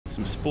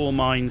Some spore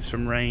mines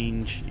from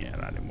range. Yeah,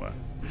 that didn't work.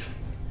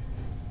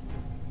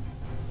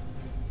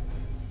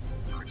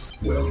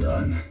 Well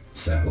done.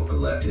 Sample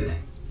collected.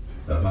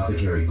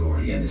 Apothecary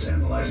Gordian is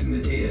analyzing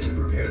the data to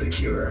prepare the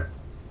cure.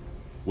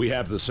 We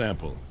have the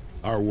sample.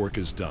 Our work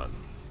is done.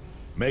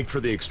 Make for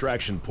the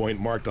extraction point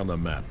marked on the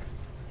map.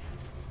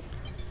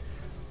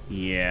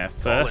 Yeah,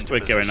 first we're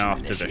going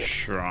after the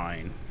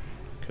shrine.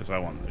 Because I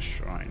want the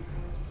shrine.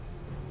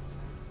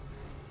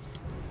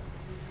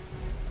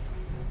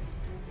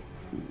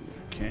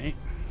 Okay.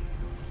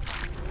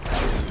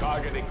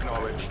 Target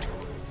acknowledged.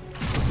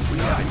 We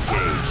have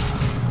engaged.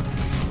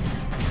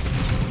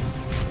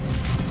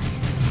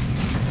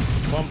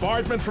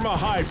 Bombardment from a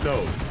hive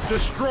node.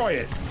 Destroy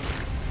it.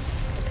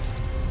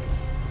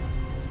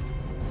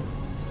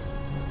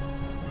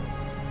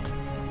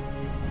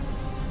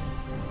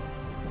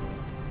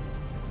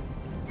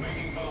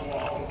 Making for the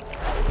wall.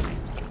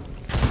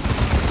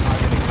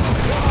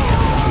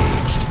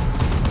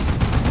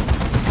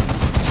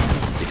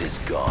 It is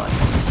gone.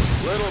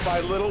 Little by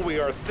little, we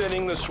are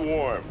thinning the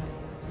swarm.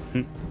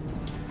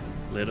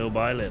 Little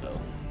by little.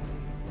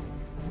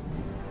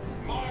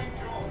 Mind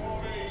your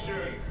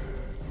formation.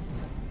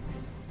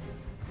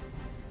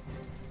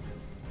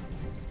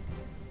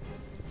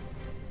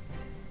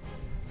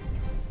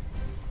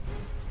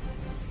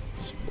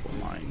 Spore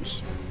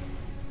mines.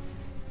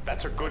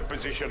 That's a good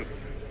position.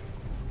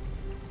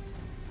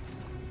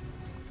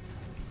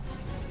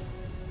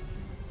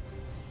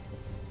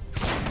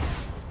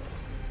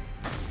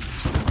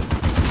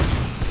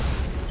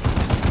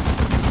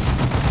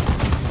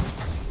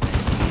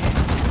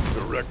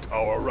 Direct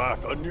our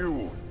wrath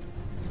anew.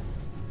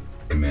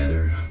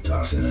 Commander,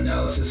 toxin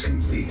analysis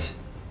complete.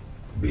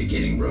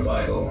 Beginning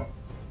revival.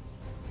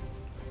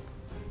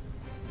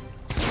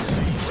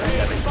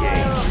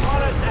 Fire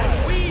upon us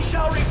and we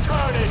shall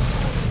return it!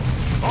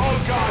 All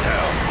guns,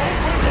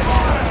 open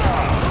fire!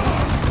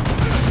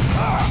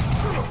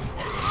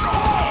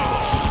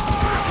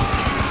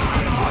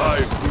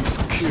 Hive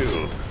beast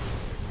killed.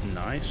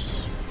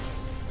 Nice.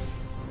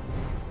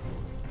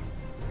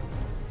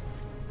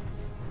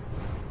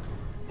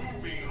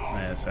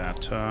 There's our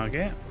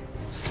target.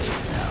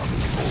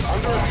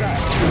 Under attack.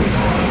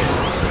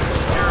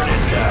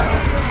 Tyranid down.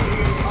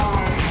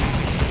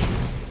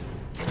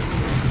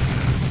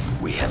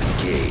 We have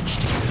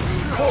engaged.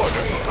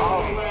 Order.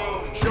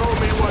 Show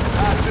me what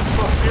passes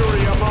for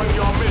fury among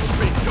your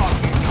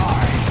misbegotten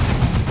kind.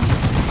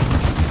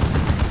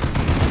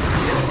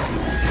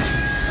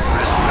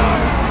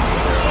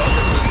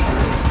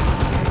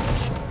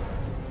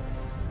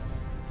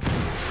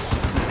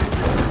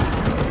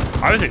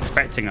 I was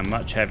expecting a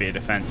much heavier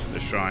defense for the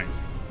shrine.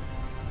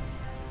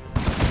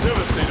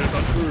 Devastators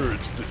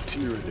urge the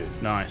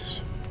Tyranids.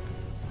 Nice.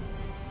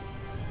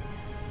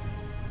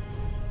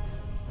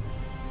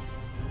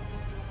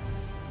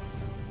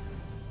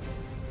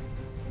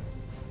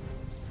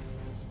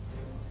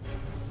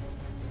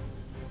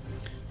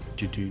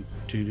 Yeah.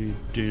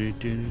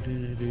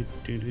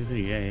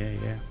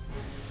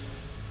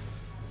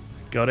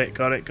 Got it.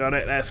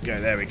 Let's go.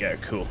 There we go.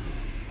 Cool.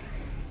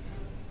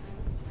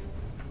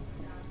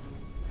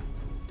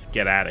 Let's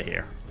get out of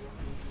here.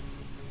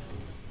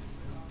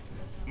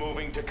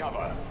 Moving to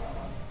cover.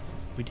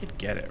 We did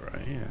get it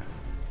right, yeah.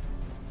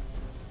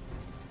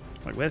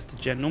 Like, where's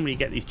the normally you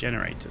get these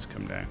generators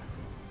come down.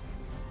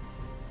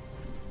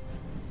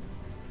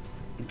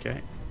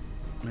 Okay.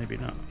 Maybe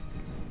not.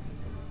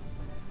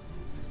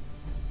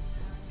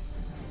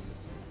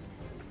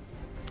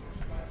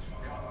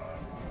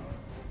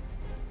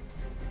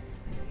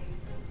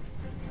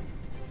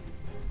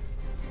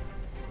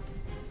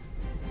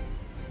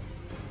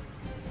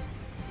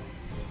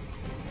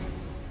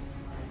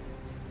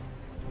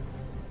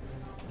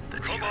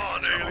 Come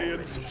on,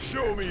 aliens!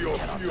 Show me your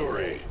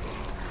fury!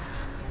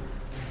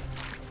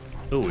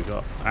 Oh, we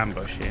got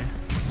ambush here.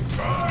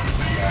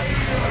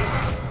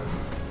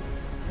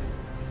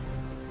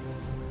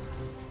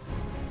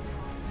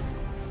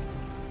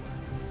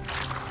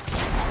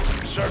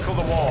 Circle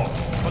the wall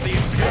for the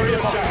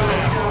Imperial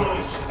Guard!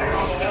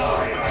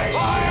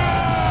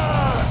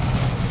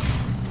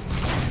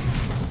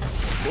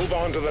 Move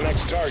on to the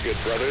next target,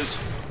 brothers.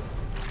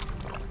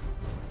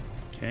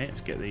 Okay,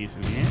 let's get these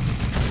in here.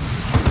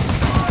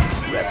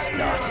 Rest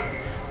not.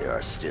 There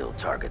are still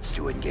targets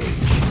to engage.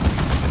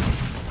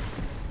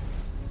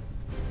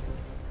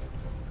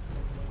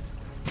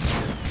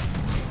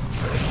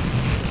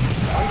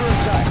 Under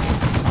attack.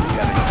 We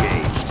have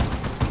engaged.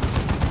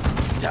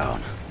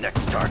 Down.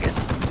 Next target.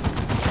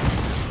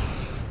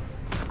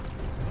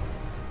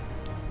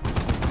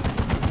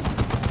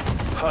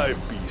 Hive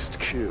beast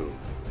killed.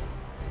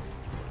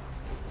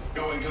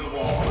 Going to the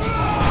wall.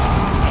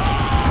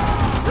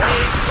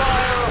 Raise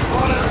fire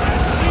upon us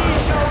and we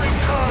shall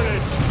return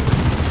it!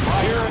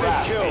 Tyranid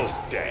killed.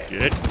 Dead.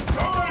 Good.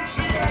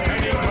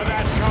 Heading for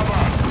that cover.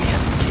 We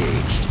have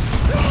engaged.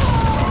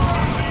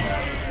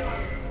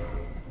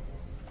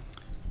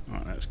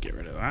 Alright, let's get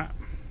rid of that.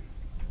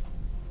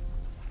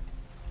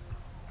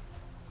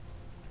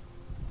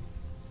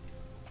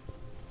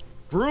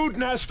 Brood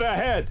nest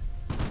ahead!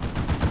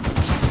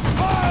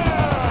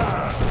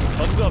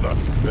 another.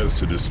 Best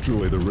to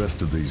destroy the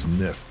rest of these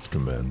nests,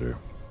 Commander.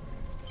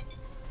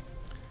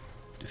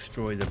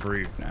 Destroy the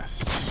brood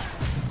nests.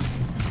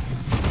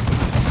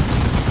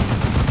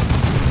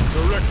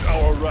 Direct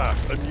our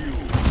wrath anew.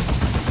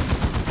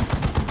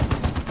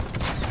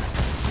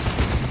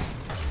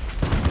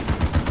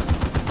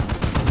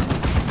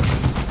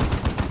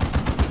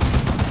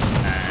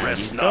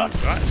 Rest not.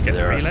 Right, let's get the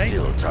There are relay.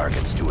 still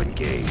targets to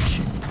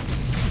engage.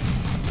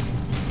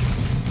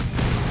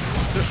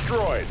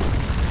 Destroyed.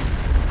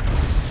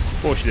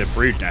 Fortunately, the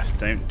brood nests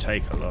don't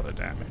take a lot of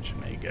damage,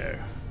 and there you go.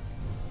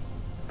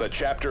 The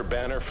chapter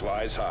banner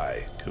flies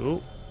high.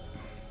 Cool.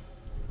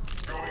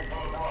 Going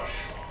for the rush.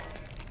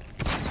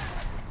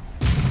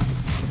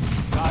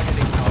 Target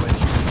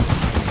acknowledged.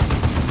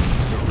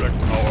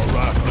 Direct our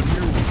wrath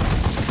anew.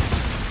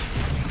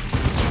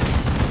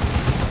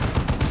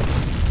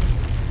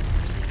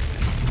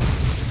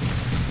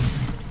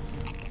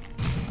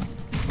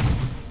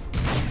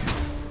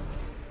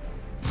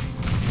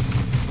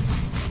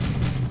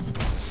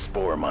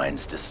 Spore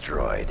mines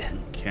destroyed.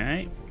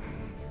 Okay.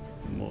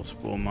 More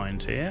spore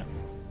mines here.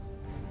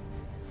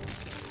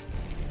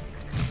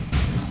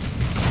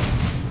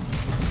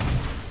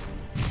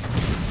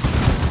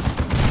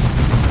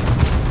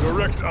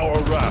 Direct our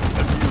wrath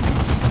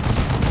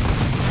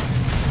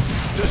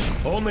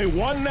anew. Only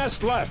one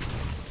nest left.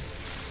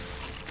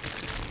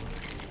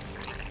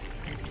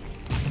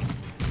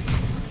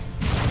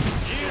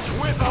 He is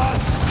with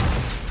us.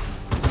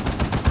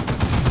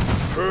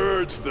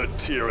 Purge the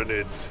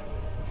Tyranids.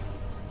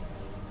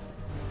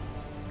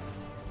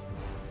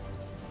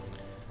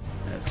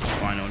 There's the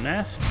final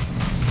nest.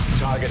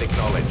 Target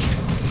acknowledged.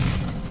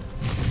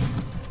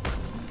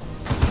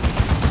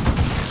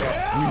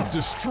 We've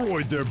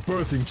destroyed their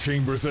birthing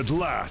chambers at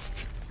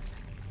last.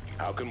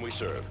 How can we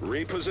serve?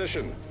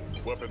 Reposition.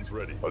 Weapons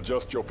ready.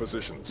 Adjust your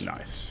positions.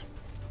 Nice.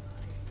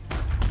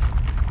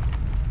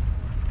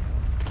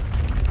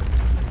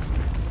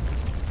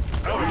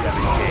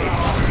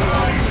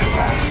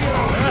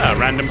 Ah,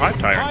 random hive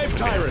tyrant. Hive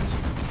tyrant!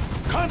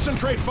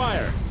 Concentrate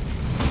fire!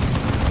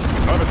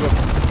 Habitus,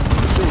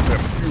 show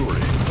them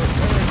fury.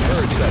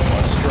 Purge that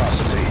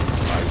monstrosity.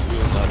 I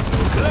will not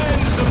know.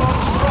 Cleanse the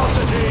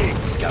monstrosity!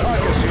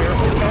 Tarkus here.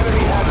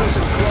 Enemy has us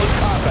in close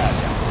combat.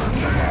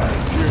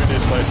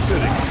 Tyranid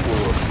lycitic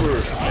spore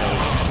first and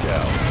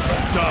shall.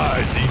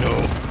 Die, Xeno!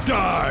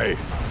 Die!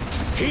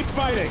 Keep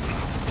fighting!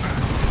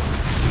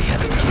 We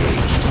have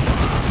engaged.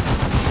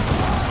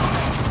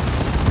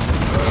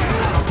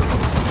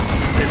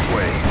 This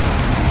way.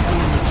 Who's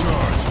doing the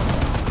charge?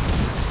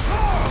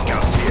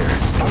 Scouts here.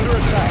 Under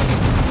attack.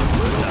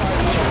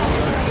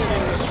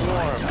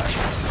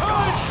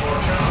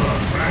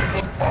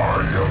 I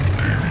am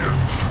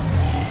Deviant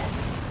Fool,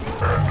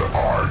 and I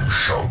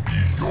shall be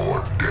your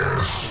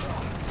death.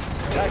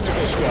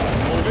 Tactical squad,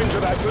 move into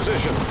that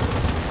position.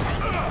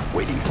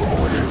 Waiting for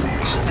orders.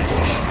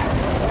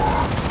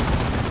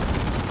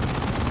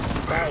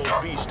 Foul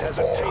beast has a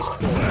taste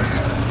for us.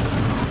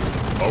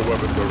 Our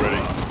weapons are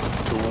ready.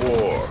 To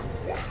war.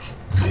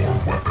 Your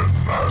weapon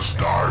has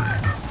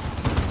died.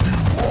 You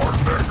are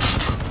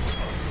next.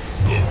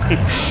 The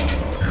beast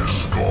is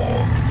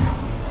gone.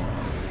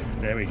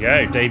 There we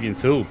go. Davian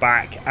Thule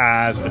back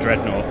as a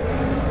dreadnought.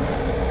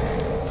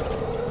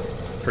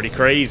 Pretty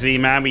crazy,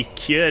 man. We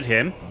cured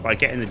him by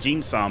getting the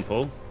gene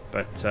sample,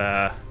 but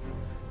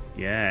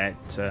yeah, it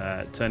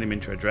turned him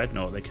into a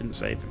dreadnought. They couldn't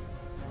save him.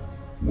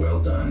 Well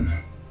done.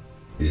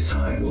 This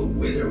hive will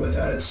wither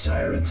without its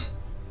tyrants.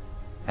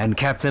 And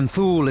Captain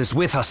Thule is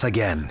with us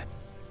again.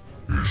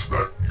 Is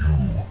that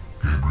you,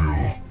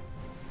 Gabriel?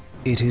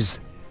 It is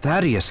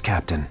Thaddeus,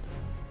 Captain.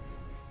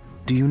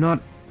 Do you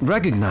not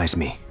recognize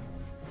me?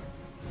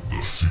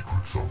 The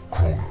secrets of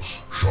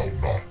Cronus shall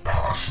not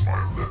pass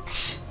my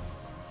lips.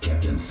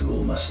 Captain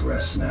Thule must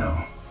rest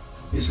now.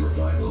 His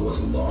revival was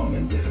a long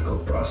and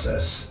difficult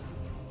process.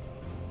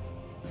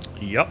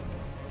 Yup.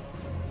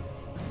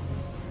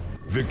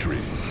 Victory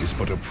is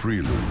but a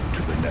prelude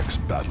to the next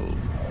battle.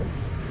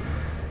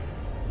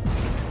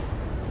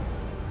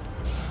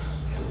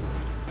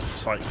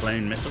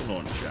 Cyclone missile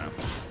launcher.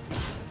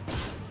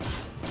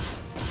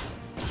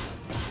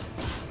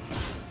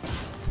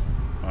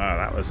 Wow,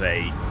 that was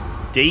a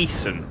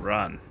decent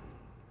run.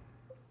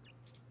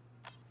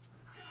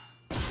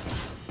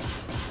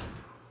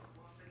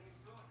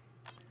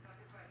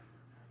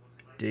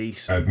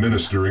 Decent.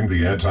 Administering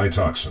the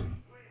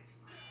antitoxin.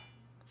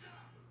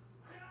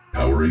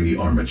 Powering the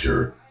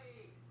armature.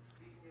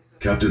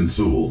 Captain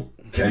Thule,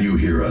 can you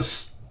hear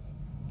us?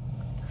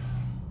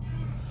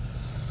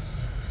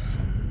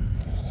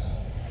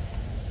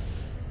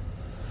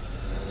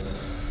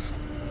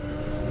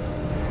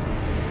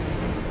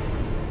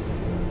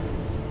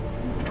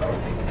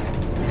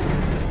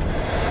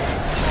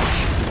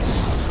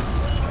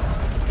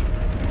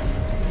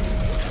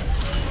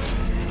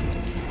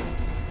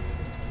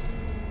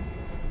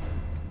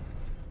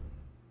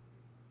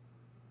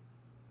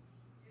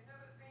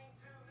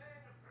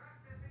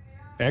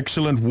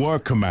 Excellent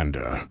work,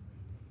 Commander.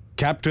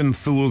 Captain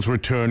Thule's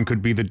return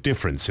could be the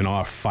difference in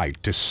our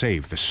fight to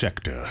save the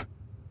sector.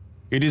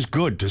 It is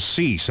good to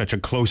see such a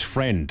close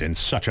friend and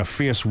such a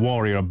fierce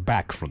warrior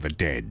back from the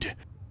dead,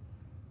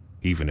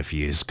 even if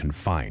he is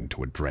confined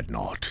to a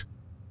dreadnought.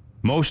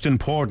 Most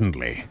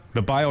importantly,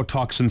 the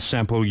biotoxin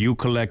sample you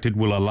collected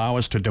will allow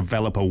us to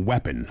develop a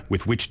weapon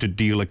with which to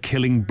deal a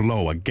killing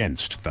blow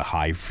against the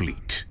Hive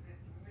Fleet.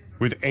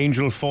 With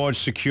Angel Forge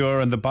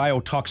secure and the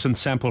biotoxin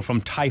sample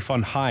from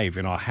Typhon Hive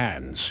in our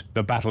hands,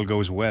 the battle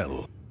goes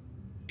well.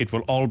 It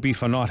will all be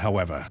for naught,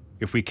 however,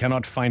 if we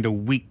cannot find a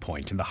weak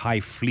point in the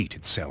Hive Fleet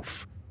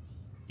itself.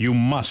 You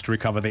must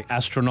recover the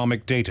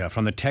astronomic data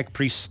from the Tech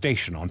Priest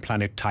station on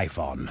planet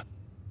Typhon.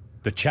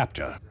 The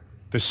chapter,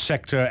 the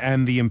sector,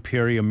 and the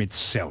Imperium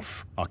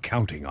itself are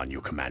counting on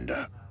you,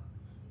 Commander.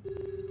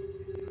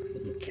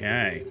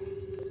 Okay.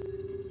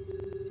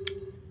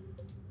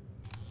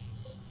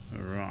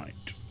 Right,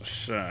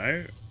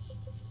 so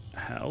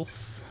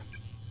health.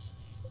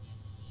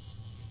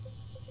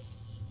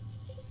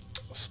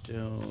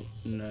 Still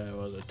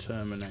no other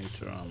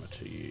Terminator armor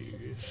to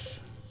use.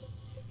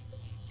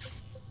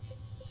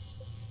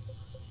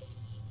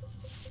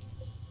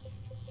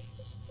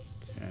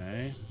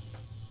 Okay.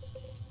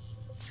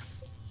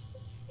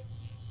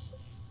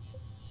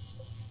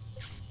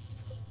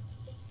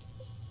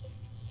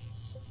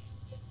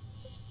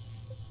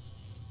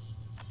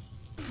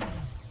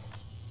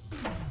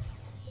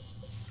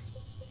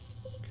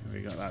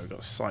 We got that. We got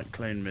a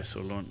cyclone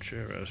missile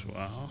launcher as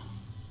well.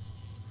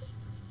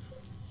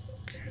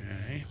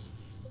 Okay.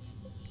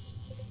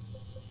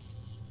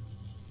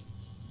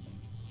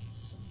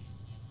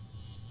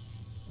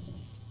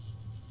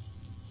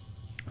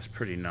 That's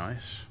pretty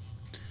nice.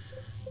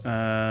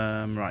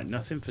 Right,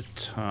 nothing for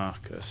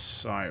Tarka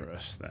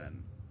Cyrus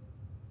then.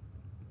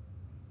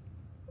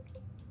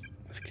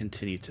 Let's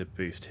continue to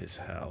boost his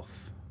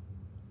health.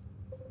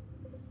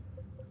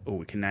 Oh,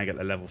 we can now get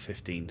the level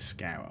 15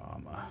 scout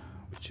armor,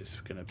 which is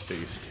going to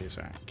boost his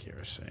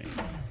accuracy.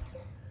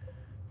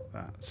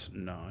 That's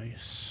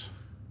nice.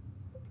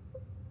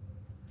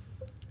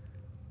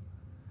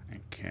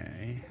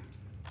 Okay.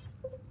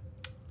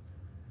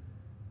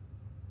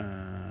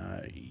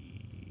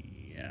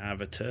 Yeah,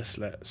 Avitus,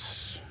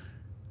 let's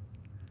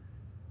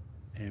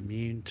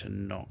immune to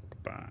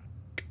knockback.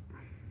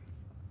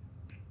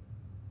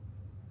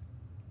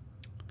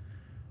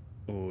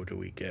 Or do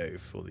we go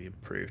for the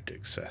improved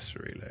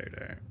accessory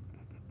loadout?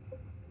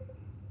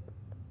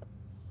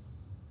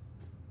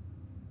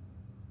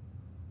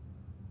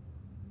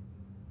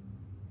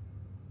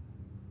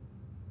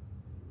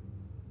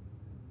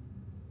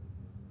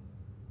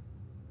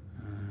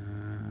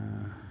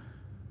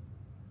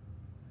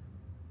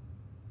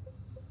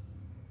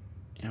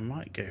 I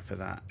might go for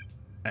that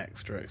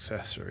extra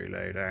accessory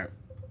loadout.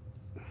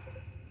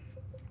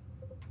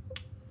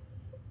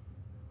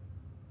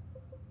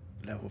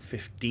 Level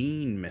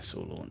 15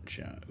 missile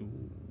launcher.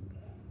 Ooh.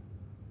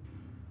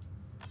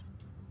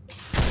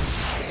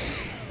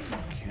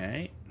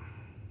 Okay.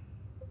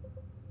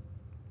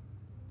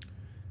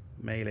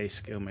 Melee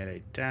skill,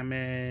 melee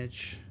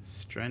damage,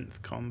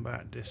 strength,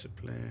 combat,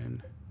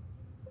 discipline.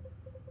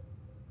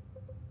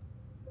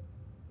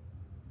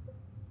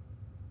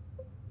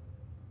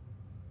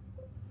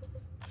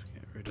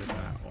 Rid of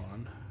that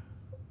one,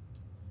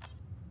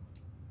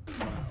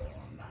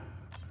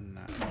 and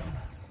that one.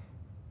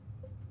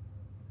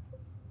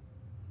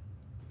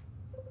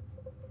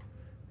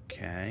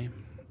 Okay,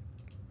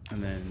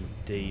 and then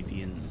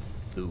Davian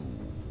Thule,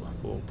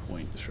 4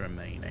 points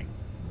remaining.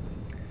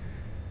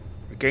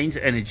 Regains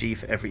energy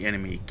for every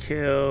enemy he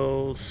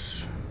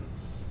kills.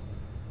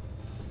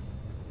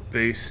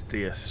 Boost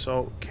the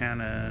assault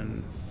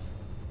cannon.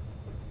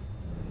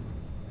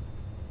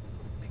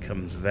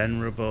 Becomes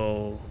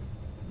venerable.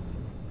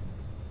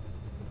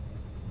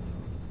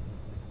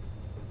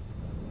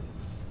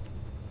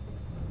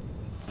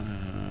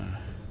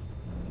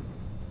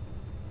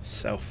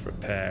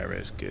 Self-repair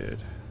is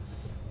good.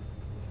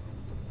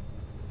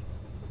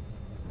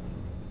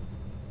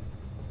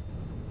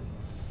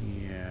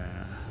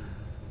 Yeah.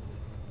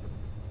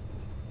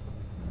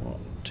 What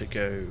to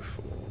go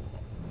for?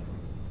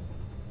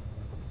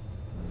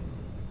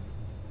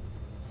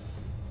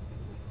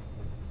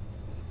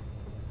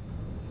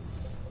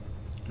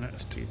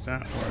 Let's do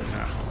that one,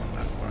 that one,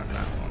 that one,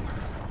 that one.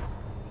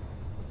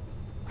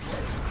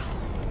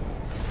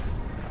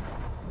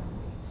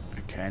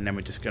 Okay, and then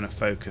we're just going to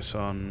focus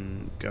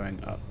on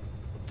going up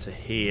to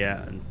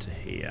here and to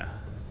here.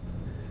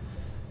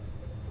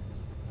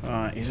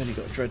 Alright, he's only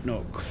got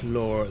Dreadnought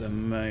Claw at the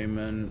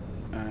moment.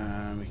 We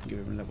can give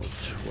him level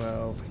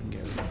 12, we can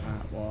get rid of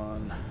that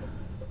one.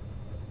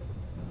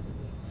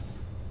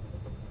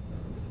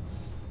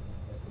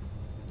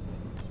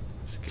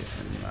 Let's give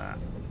him that.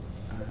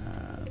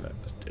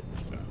 Let's do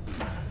that.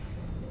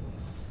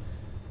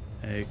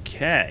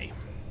 Okay.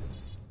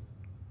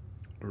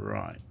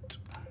 Right.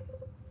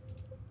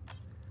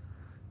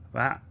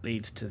 That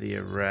leads to the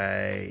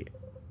array.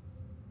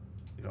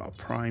 We've got a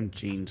prime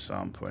gene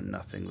sample and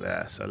nothing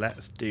there, so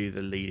let's do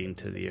the leading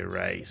to the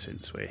array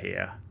since we're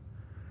here.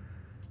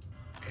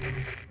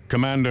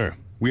 Commander,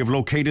 we have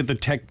located the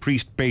Tech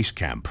Priest base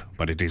camp,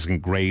 but it is in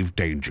grave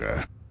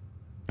danger.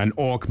 An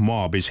Ork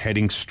mob is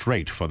heading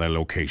straight for their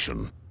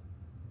location.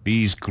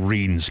 These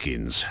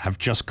greenskins have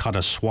just cut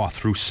a swath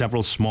through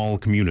several small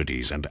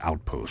communities and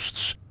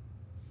outposts.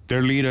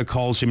 Their leader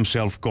calls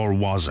himself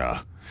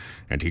Gorwaza,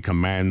 and he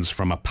commands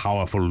from a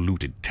powerful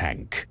looted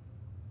tank.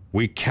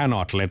 We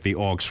cannot let the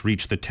Orks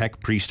reach the Tech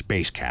Priest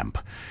base camp.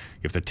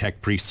 If the Tech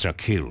Priests are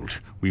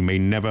killed, we may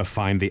never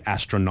find the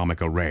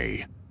astronomic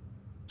array.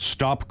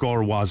 Stop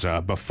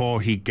Gorwaza before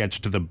he gets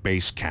to the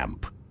base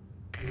camp.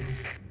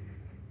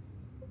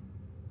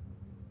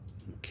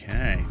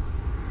 Okay.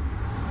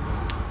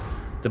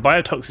 The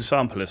biotoxin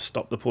sample has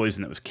stopped the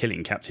poison that was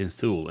killing Captain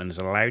Thule and has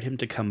allowed him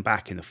to come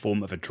back in the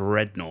form of a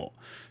dreadnought.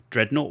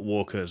 Dreadnought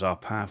walkers are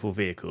powerful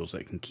vehicles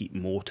that can keep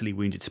mortally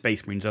wounded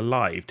Space Marines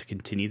alive to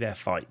continue their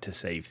fight to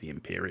save the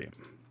Imperium.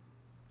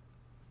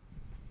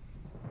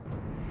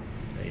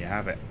 There you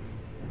have it.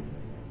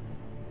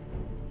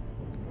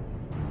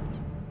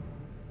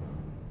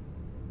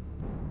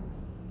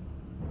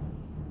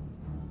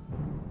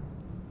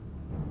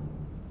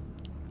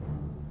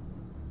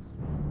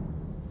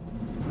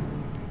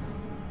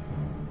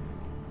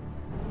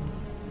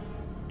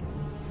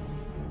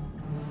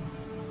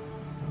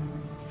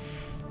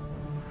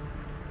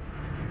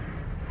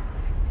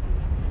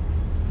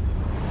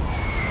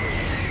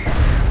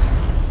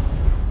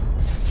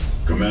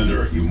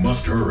 Commander, you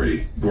must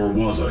hurry.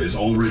 Gorwaza is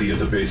already at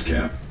the base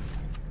camp.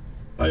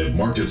 I have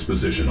marked its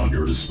position on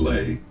your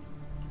display.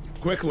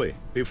 Quickly,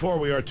 before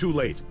we are too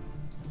late.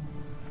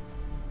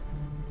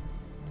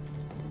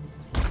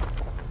 I'm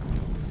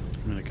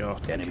gonna go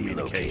off to Enemy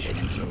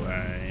communications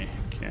away.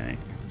 Okay.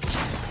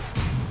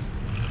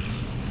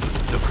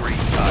 The green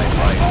tide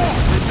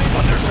rises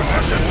under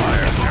suppression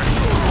fire.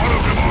 One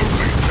of them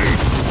only feet.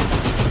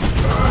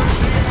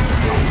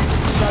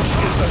 Such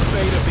is the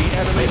fate of the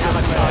enemy. I'm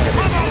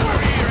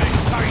over here and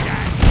sorry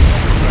that.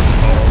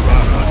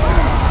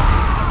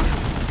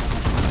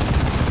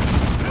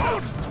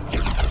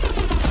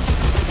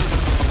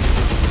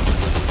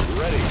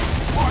 Ready.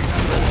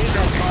 Hit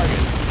our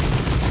target.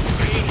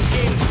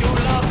 Greenskins do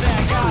love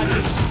their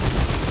guns.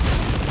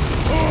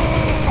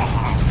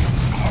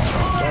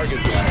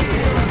 Target destroyed.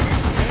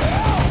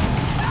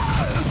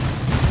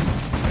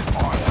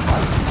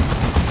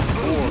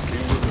 Ork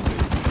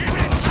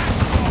eliminated.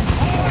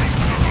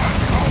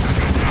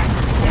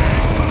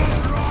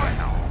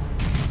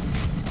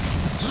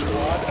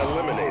 Squad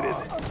eliminated.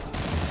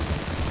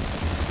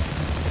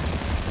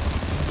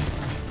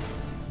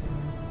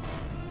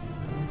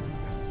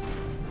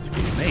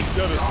 Excuse me.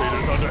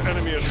 Devastators under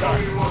enemy attack.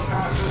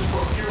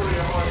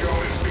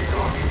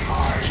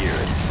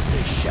 Secured.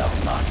 They shall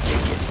not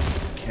take it.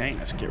 Okay,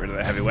 let's get rid of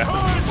the heavy weapons.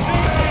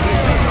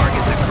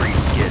 Target the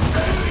greenskins.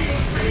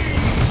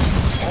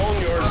 On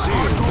your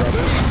zeal,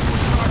 brothers.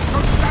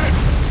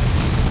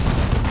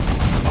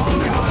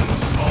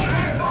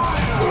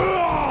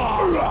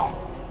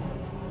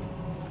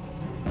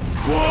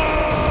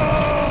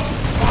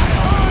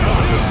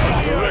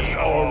 Direct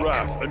our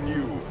wrath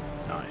anew.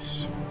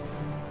 Nice.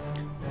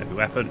 Heavy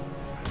weapon.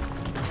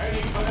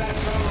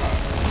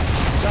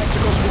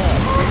 Tactical squad,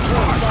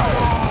 return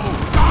fire.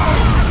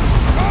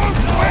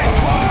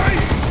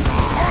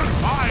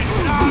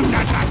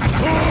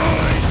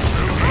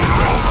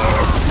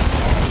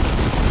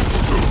 It's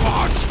too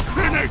much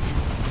in it.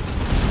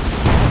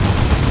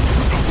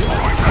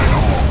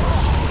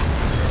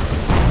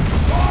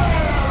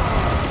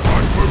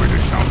 I'm moving to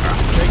shelter.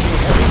 Taking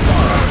heavy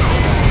fire.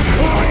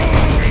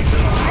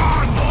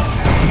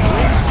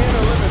 Greenskin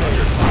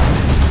eliminated.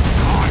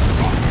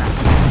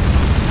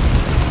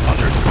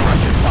 Under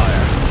suppression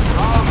fire.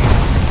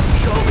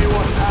 Show me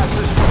what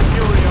passes for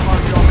fury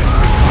among your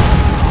men.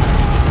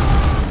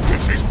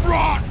 This is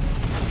rot.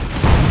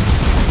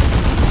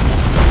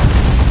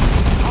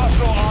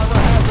 Hostile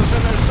armor has us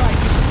in their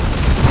sights.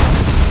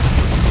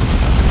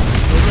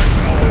 Direct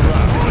our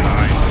wrath.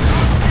 Nice.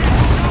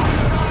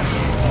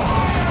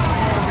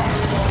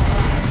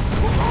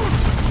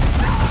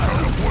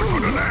 Point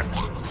on the left.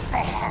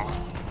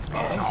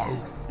 Oh no,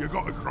 you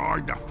got to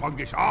grind the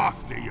fungus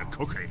after you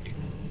cook it.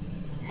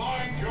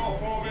 Mind your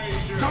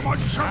formation. Someone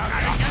shoot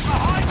that. Get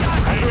behind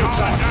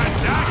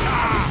that.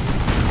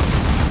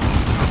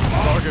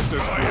 Target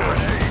destroyed.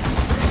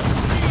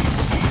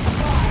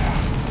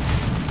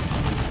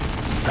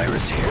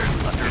 Cyrus here.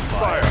 Under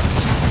Fire.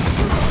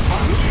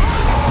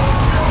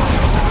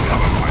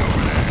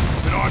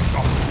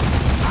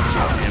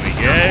 Here we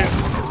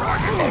go.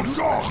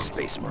 fire.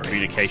 Space Marines.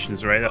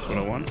 Communications array, that's what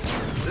I want.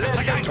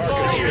 Target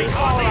here.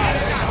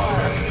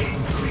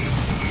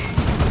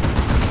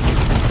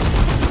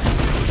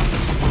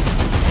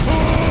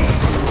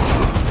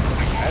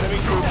 Enemy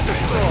troops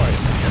destroyed.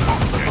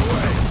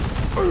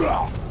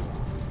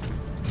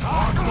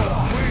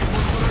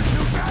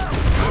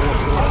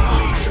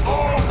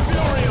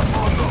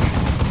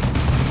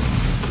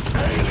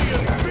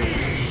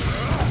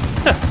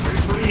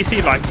 You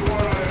see, like,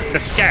 the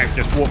scout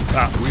just walked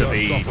up to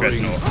the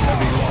dreadnought.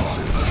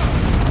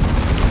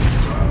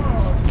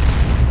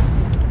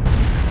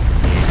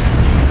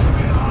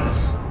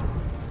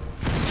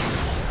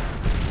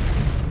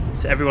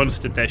 So everyone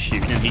stood there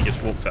shooting and he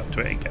just walks up to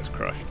it and gets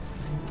crushed.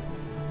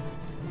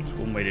 It's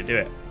one way to do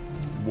it.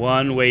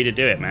 One way to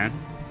do it, man.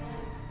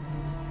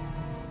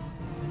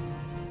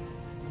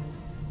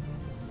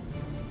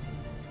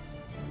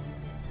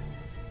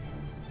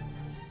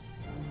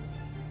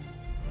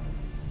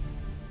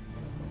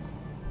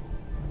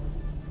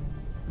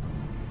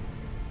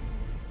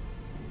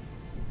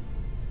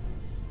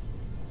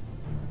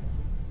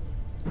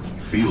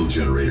 Field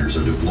generators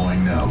are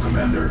deploying now,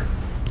 Commander.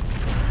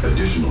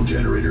 Additional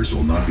generators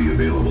will not be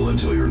available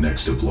until your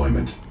next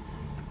deployment.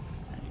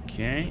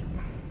 Okay.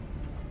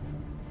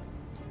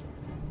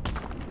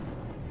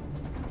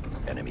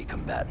 Enemy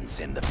combatants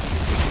in the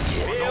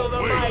field. Feel the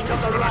might of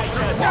the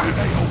righteous.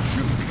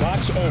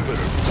 Box open.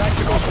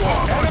 Tactical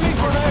squad. Enemy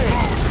grenade!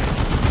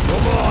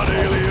 Come on,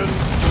 aliens!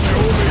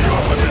 Show me your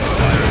potential!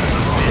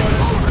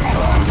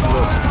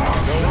 Listen,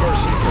 no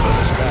mercy for the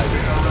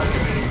misguided.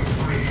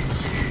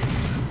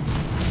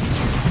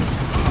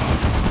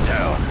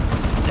 Down.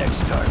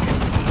 Next target.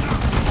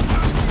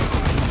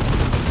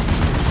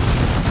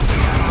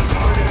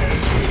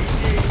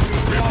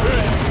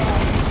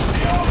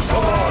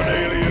 Come on,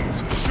 aliens!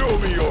 Show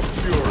me your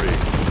fury!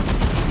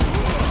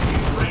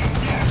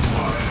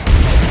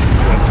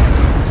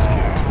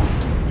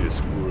 This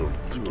world.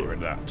 Let's get rid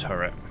of that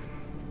turret.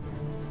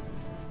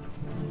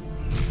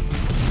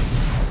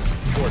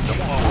 Under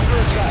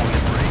attack.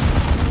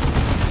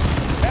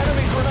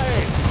 Enemy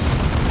grenade!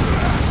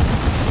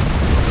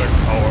 The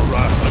tower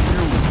wrath on you!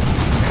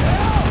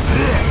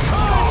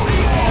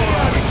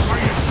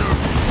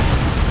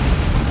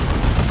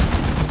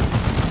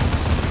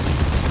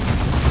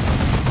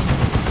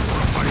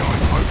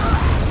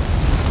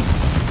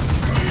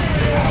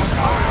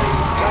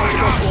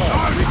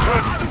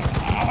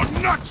 Oh,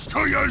 nuts to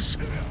yous!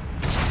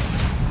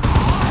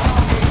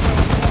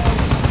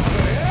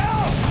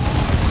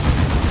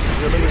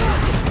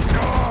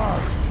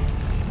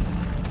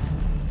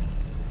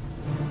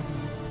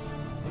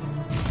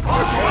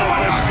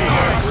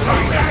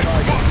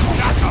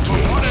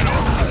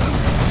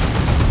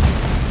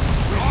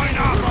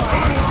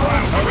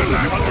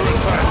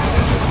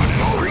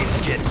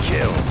 Greenskin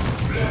kill.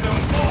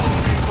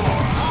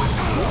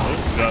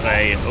 Got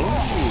a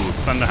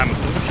Thunderhammer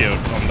Storm Shield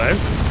combo.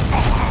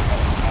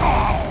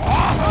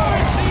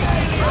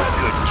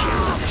 Good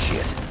kill,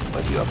 initiate,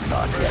 but you have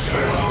not yet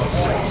earned your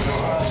place.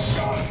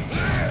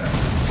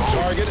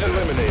 Target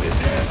eliminated.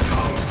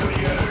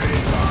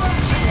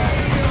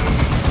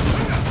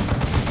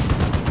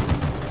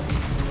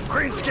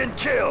 Greenskin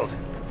killed.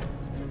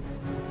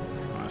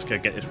 Let's go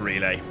get this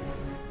relay.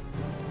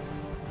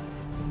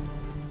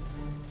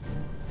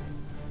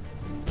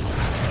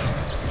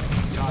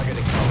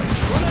 Targeting colors.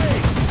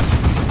 Grenade!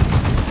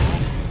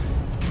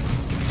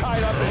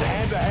 Tied up in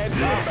hand-to-hand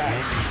combat.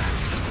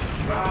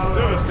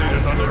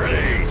 Devastator's under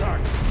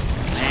attack.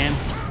 Man.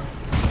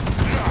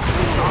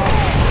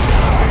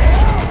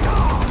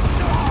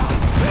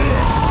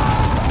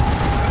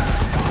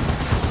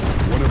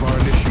 One of our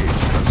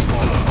initiates has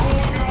fallen.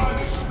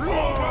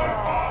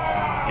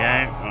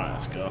 Yeah, alright,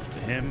 let's go after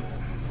him.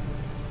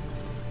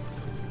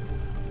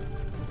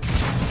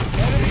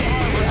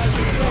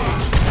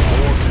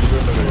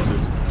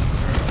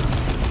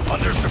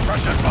 Under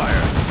suppression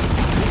fire.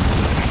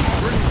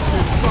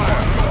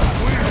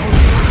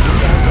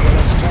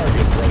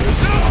 Target, brothers.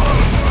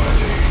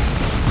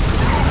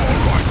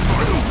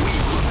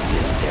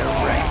 Their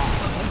ranks.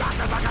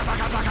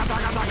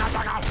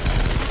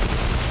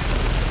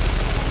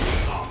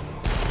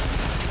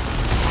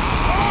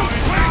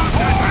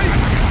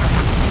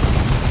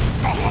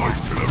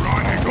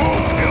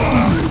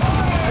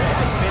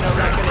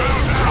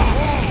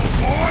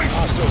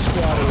 Hostile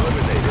squad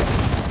eliminated.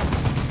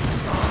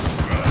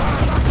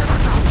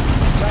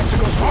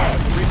 Tactical squad,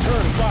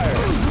 return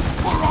fire.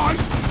 All right,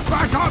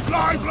 back up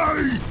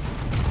lively!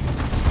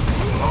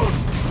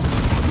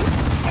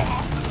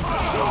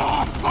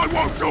 I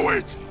won't do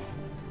it!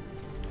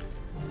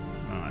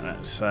 Alright,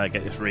 let's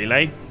get this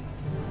relay.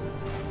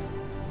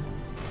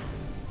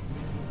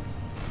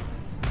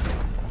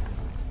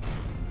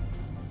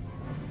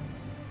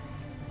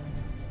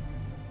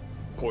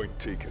 Point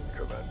taken,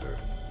 Commander.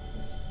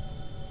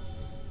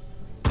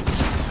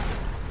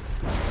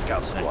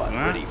 Scout squad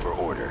that. ready for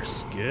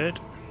orders. Good.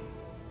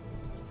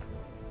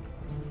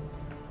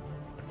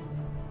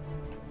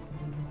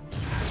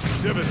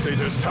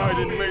 Devastator's tied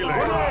in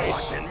melee.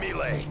 Locked in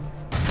melee.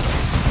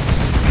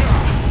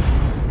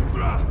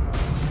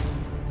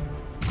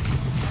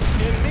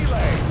 In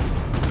melee.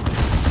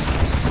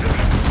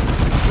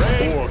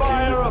 Rain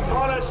fire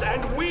upon us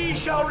and we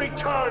shall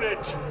return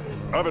it!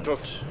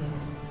 Avitus.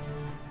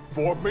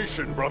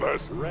 Formation,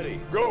 brothers. Ready.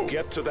 Go.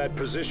 Get to that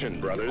position,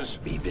 brothers.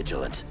 Be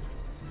vigilant.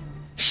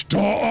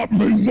 Start up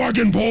me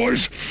wagon,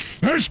 boys!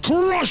 It's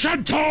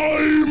crossing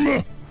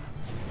time!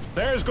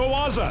 There's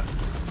Gowaza.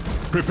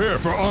 Prepare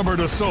for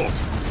armored assault.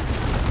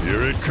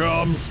 Here it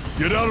comes.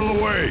 Get out of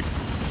the way.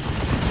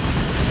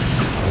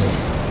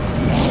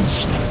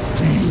 Loves the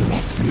feel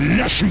of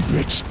fleshy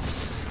bits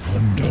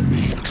under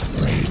me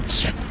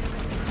treads.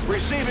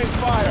 Receiving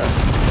fire.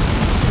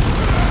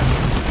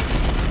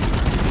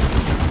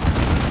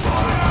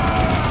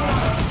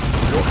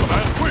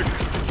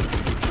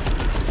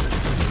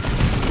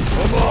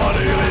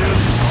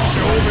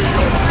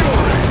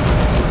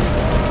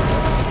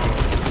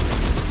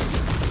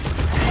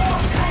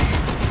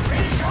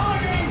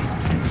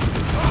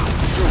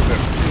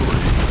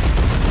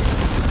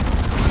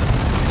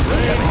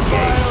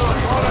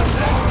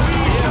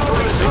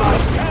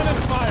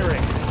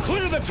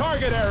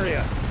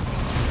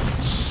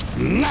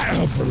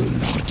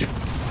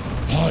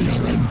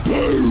 fire and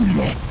boom!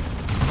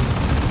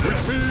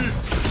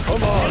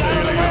 Come on,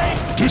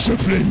 alien!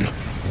 Discipline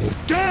or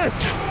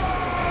death!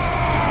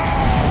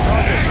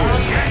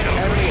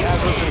 Enemy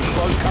has us in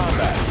close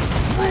combat.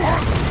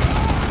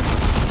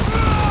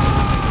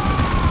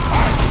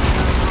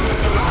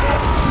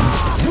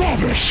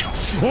 Rubbish!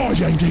 I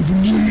ain't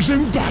even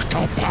using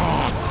backup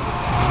power!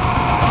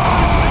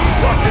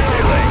 Rocket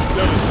relay!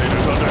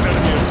 Devastator's under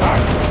enemy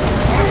attack!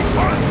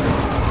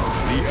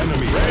 The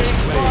enemy has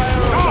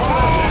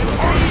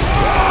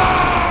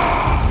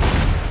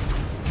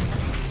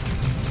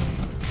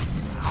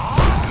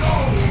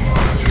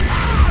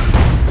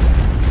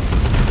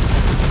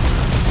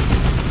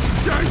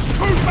There's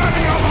too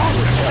many of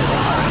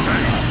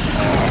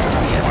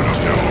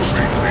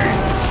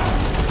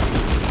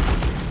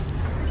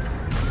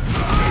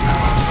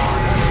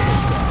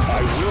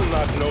I will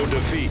not know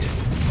defeat.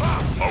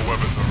 Our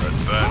weapons are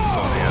advanced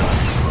on the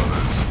enemy,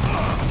 brothers.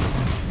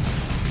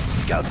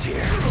 Scouts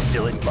here,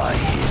 still in line.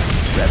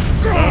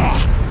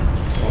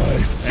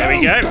 There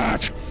we go.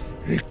 That.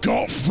 It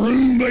got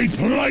through me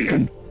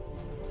plating!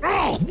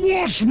 Oh,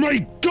 what's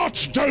me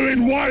guts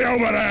doing way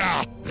over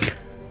there?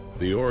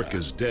 The Ork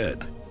is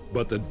dead,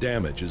 but the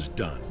damage is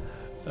done.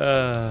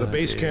 The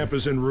base camp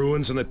is in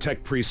ruins and the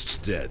tech priest's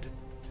dead.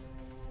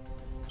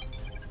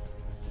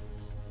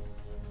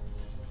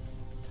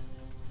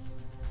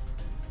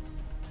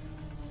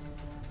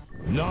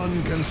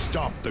 None can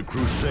stop the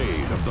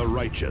crusade of the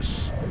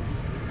righteous.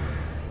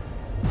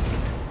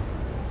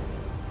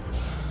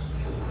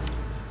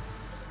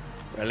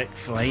 Relic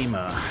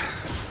Flamer.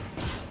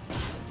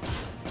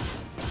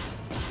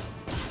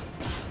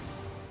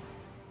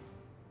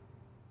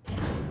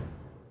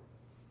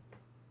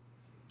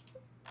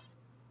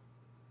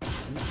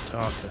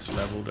 Tarkus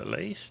leveled at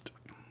least.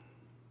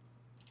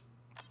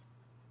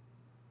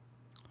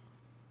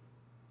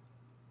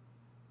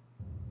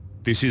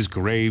 This is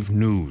grave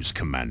news,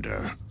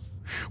 Commander.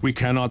 We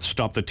cannot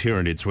stop the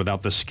Tyranids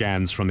without the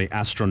scans from the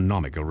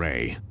astronomic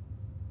array.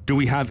 Do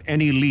we have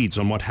any leads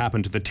on what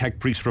happened to the tech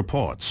priest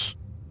reports?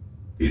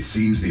 It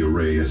seems the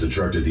array has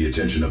attracted the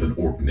attention of an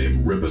Ork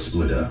named Rippa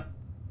Splitta.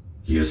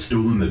 He has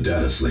stolen the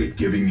data slate,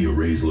 giving the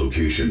array's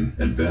location,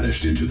 and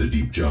vanished into the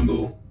deep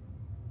jungle.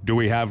 Do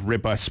we have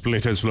Rippa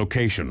Splitter's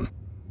location?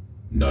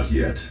 Not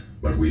yet,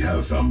 but we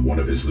have found one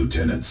of his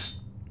lieutenants.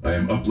 I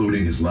am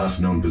uploading his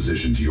last known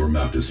position to your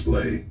map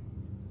display.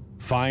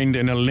 Find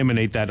and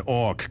eliminate that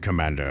Ork,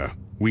 Commander.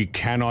 We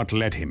cannot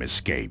let him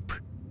escape.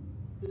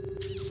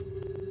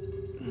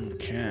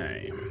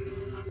 Okay.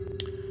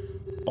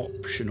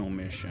 Optional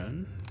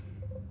mission.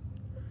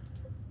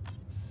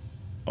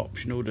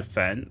 Optional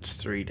defense,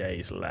 3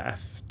 days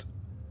left.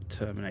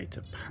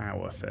 Terminator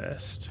Power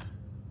Fist.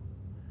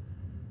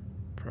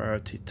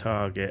 Priority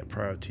target,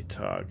 priority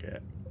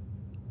target.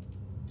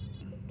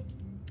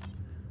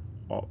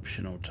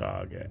 Optional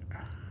target.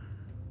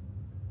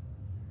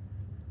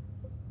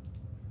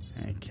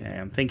 Okay,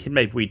 I'm thinking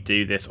maybe we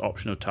do this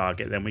optional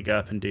target, then we go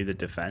up and do the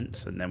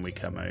defense, and then we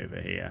come over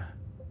here.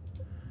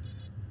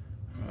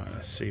 Right,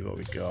 let's see what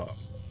we got.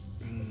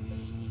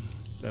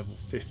 Level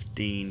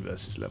 15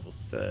 versus level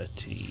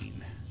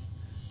 13.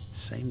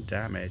 Same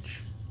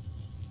damage.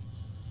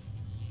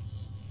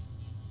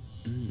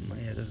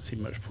 Yeah, doesn't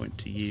seem much point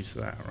to use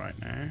that right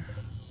now.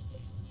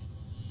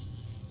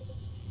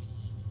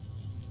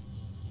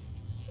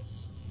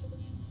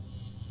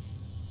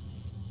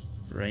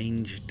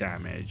 Range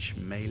damage,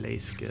 melee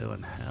skill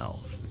and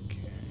health.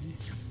 Okay.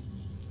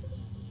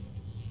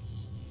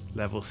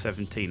 Level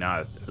 17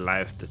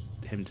 allows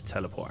him to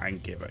teleport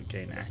and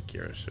gain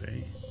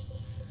accuracy.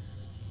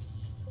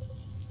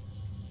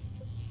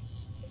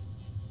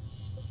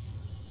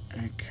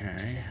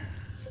 Okay.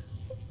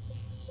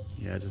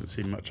 Yeah, doesn't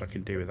seem much I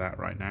can do with that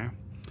right now.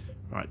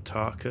 Right,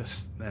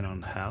 Tarkus, then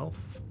on health.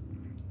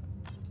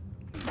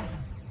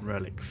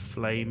 Relic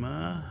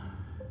Flamer.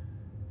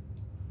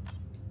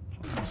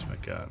 Where's my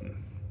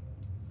gun?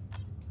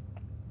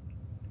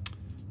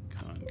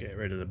 Can't get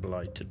rid of the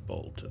Blighted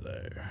Bolter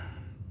though.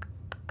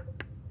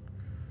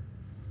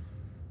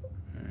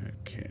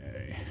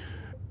 Okay.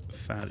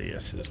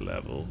 Thaddeus is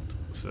leveled,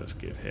 so let's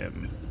give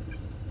him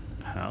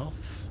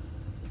health.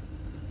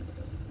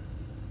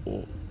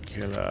 Ork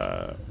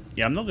Killer.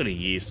 Yeah, I'm not going to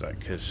use that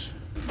because...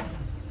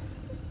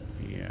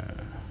 Yeah.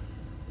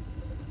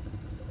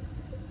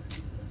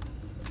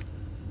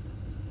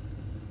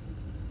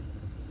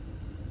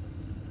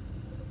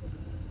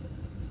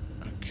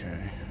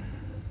 Okay.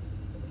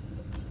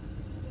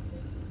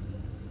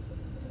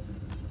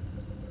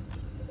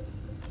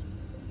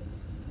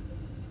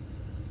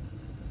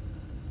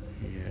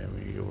 Yeah,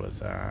 we go with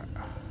that.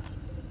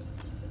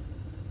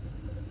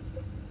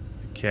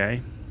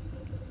 Okay.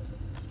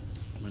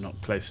 We're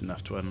not close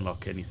enough to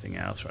unlock anything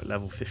else. Right,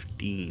 level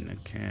 15.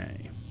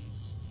 Okay.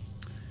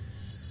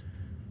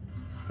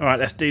 Alright,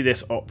 let's do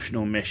this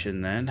optional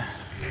mission then.